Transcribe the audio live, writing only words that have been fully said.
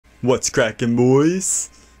What's cracking,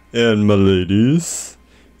 boys and my ladies?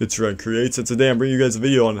 It's Red Creates, and today I'm bringing you guys a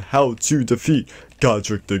video on how to defeat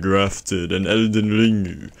Godrick the Grafted and Elden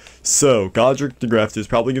Loux. So, Godrick the Grafted is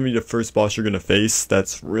probably going to be the first boss you're going to face.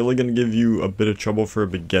 That's really going to give you a bit of trouble for a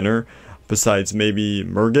beginner, besides maybe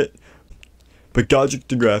Mergit. But Godrick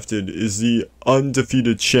the Grafted is the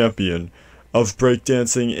undefeated champion of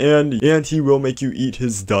breakdancing, and he will make you eat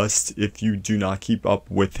his dust if you do not keep up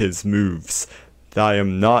with his moves. I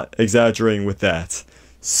am not exaggerating with that.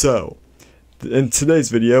 So, in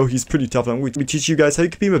today's video, he's pretty tough. I'm going to teach you guys how you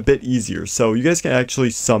can beat him a bit easier. So, you guys can actually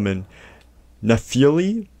summon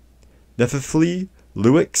Nepheli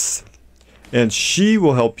Loux, and she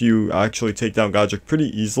will help you actually take down Godrick pretty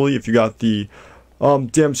easily if you got the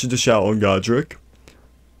damage to dish out on Godrick.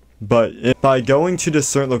 But by going to this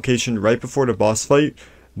certain location right before the boss fight,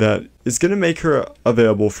 that is going to make her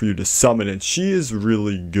available for you to summon, and she is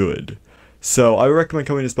really good. So I recommend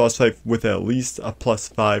coming to this boss fight with at least a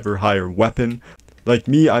 +5 or higher weapon. Like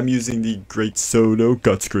me, I'm using the Great Sodo,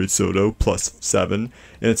 Guts Great Sodo, +7, and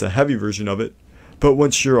it's a heavy version of it. But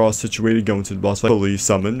once you're all situated, going to the boss fight, fully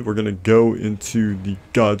summoned, we're going to go into the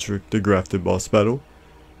Godrick the Grafted boss battle.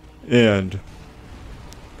 And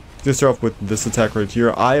I'm going to start off with this attack right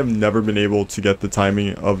here. I have never been able to get the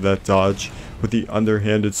timing of that dodge with the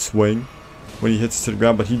underhanded swing when he hits to the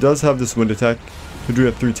ground, but he does have this wind attack. He'll do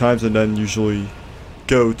it 3 times and then usually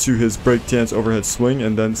go to his breakdance overhead swing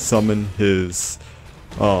and then summon his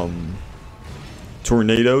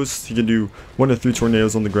tornadoes. He can do 1 to 3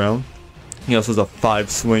 tornadoes on the ground. He also has a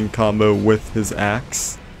 5 swing combo with his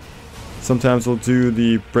axe. Sometimes he'll do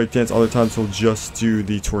the breakdance, other times he'll just do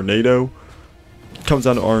the tornado. Comes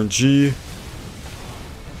down to RNG.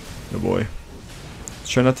 Oh boy.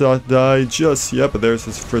 Try not to die just yet, but there's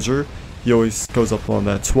his fridger. He always goes up on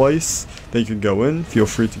that twice. Then you can go in. Feel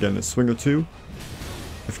free to get in a swing or 2,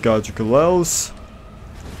 if Godrick allows.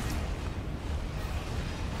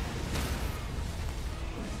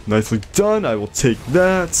 Nicely done. I will take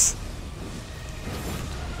that.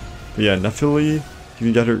 But yeah, Nepheli, you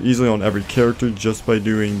can get her easily on every character just by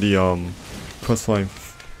doing the quest line,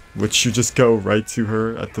 which you just go right to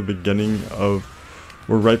her at the beginning of,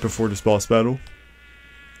 or right before this boss battle.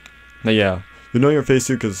 Now yeah, you'll know your face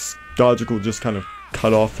too, because Godrick will just kind of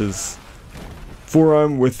cut off his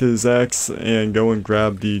forearm with his axe and go and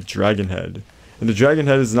grab the dragon head. And the dragon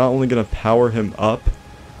head is not only going to power him up,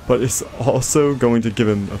 but it's also going to give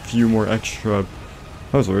him a few more extra,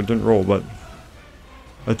 that was weird, didn't roll, but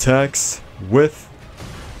attacks with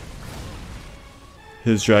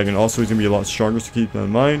his dragon. Also, he's going to be a lot stronger, so keep that in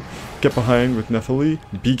mind. Get behind with Nepheli.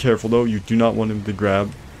 Be careful though, you do not want him to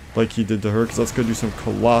grab like he did to her, because that's going to do some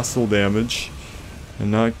colossal damage. And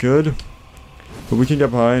not good. But we can get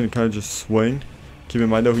behind and kind of just swing. Keep in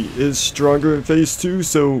mind though, he is stronger in phase 2,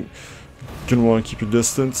 so you're going to want to keep your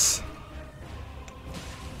distance.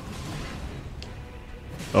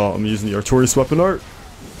 Oh, I'm using the Artorias weapon art.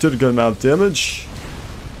 Did a good amount of damage.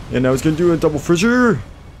 And now he's going to do a double fridger.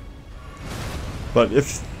 But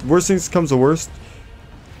if worst things comes to worst,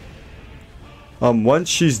 once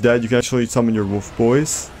she's dead, you can actually summon your wolf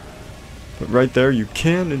boys. But right there, you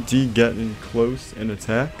can indeed get in close and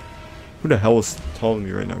attack. Who the hell is taller than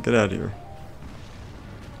me right now? Get out of here.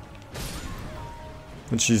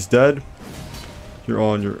 When she's dead, you're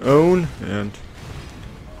on your own, and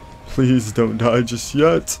please don't die just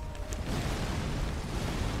yet.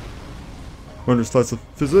 Under slice of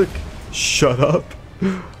physic. Shut up.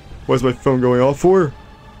 Why is my phone going off for?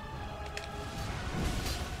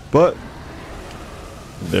 But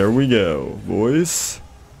there we go, boys.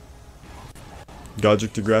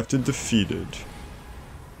 Godrick the Grafted defeated.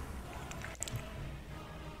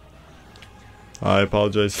 I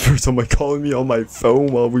apologize for somebody calling me on my phone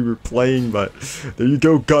while we were playing, but there you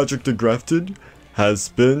go. Godrick the Grafted has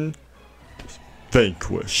been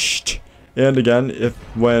vanquished. And again,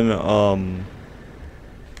 when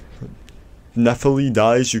Nepheli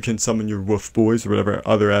dies, you can summon your wolf boys or whatever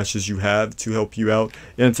other ashes you have to help you out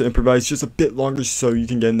and to improvise just a bit longer so you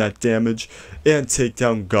can get in that damage and take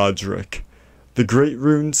down Godrick. The Great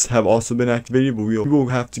Runes have also been activated, but we will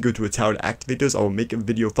have to go to a tower to activate those. I will make a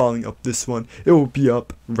video following up this one. It will be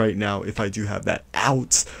up right now if I do have that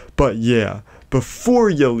out. But yeah, before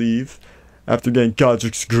you leave, after getting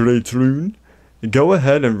Godrick's Great Rune, go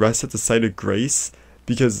ahead and rest at the Site of Grace,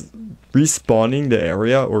 because respawning the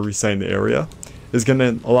area, or resetting the area, is going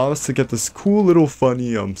to allow us to get this cool little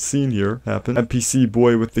funny scene here happen. NPC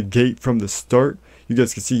boy with the gate from the start. You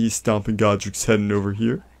guys can see he's stomping Godrick's head over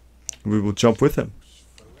here. We will jump with him.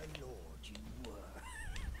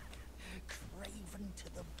 Craven to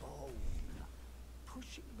the bone,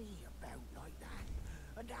 pushing me about like that,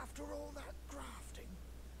 and after all that grafting?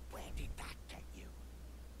 Where did that get you?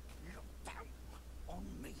 Look down on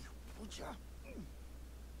me, would ya?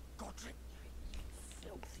 Godrick, you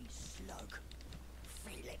filthy slug.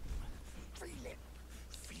 Feel it. Feel it.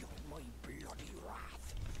 Feel my bloody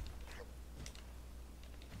wrath.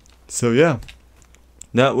 So yeah,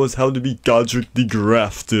 that was how to beat Godrick the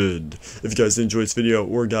Grafted. If you guys enjoyed this video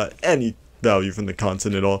or got any value from the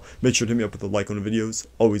content at all, make sure to hit me up with a like on the videos,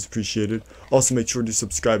 always appreciated. Also make sure to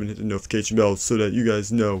subscribe and hit the notification bell so that you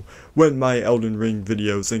guys know when my Elden Ring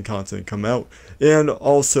videos and content come out. And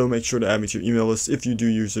also make sure to add me to your email list if you do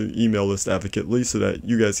use your email list advocately, so that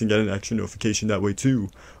you guys can get an extra notification that way too.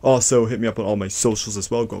 Also hit me up on all my socials as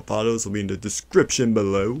well. Go follow those, will be in the description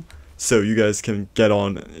below, so you guys can get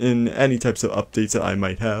on in any types of updates that I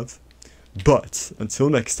might have. But until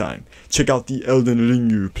next time, check out the Elden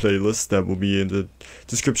Ring playlist that will be in the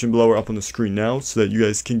description below or up on the screen now, so that you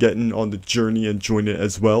guys can get in on the journey and join it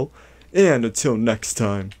as well. And until next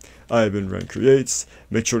time, I've been Ren Creates.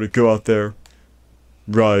 Make sure to go out there,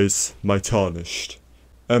 rise my tarnished,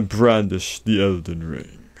 and brandish the Elden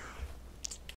Ring.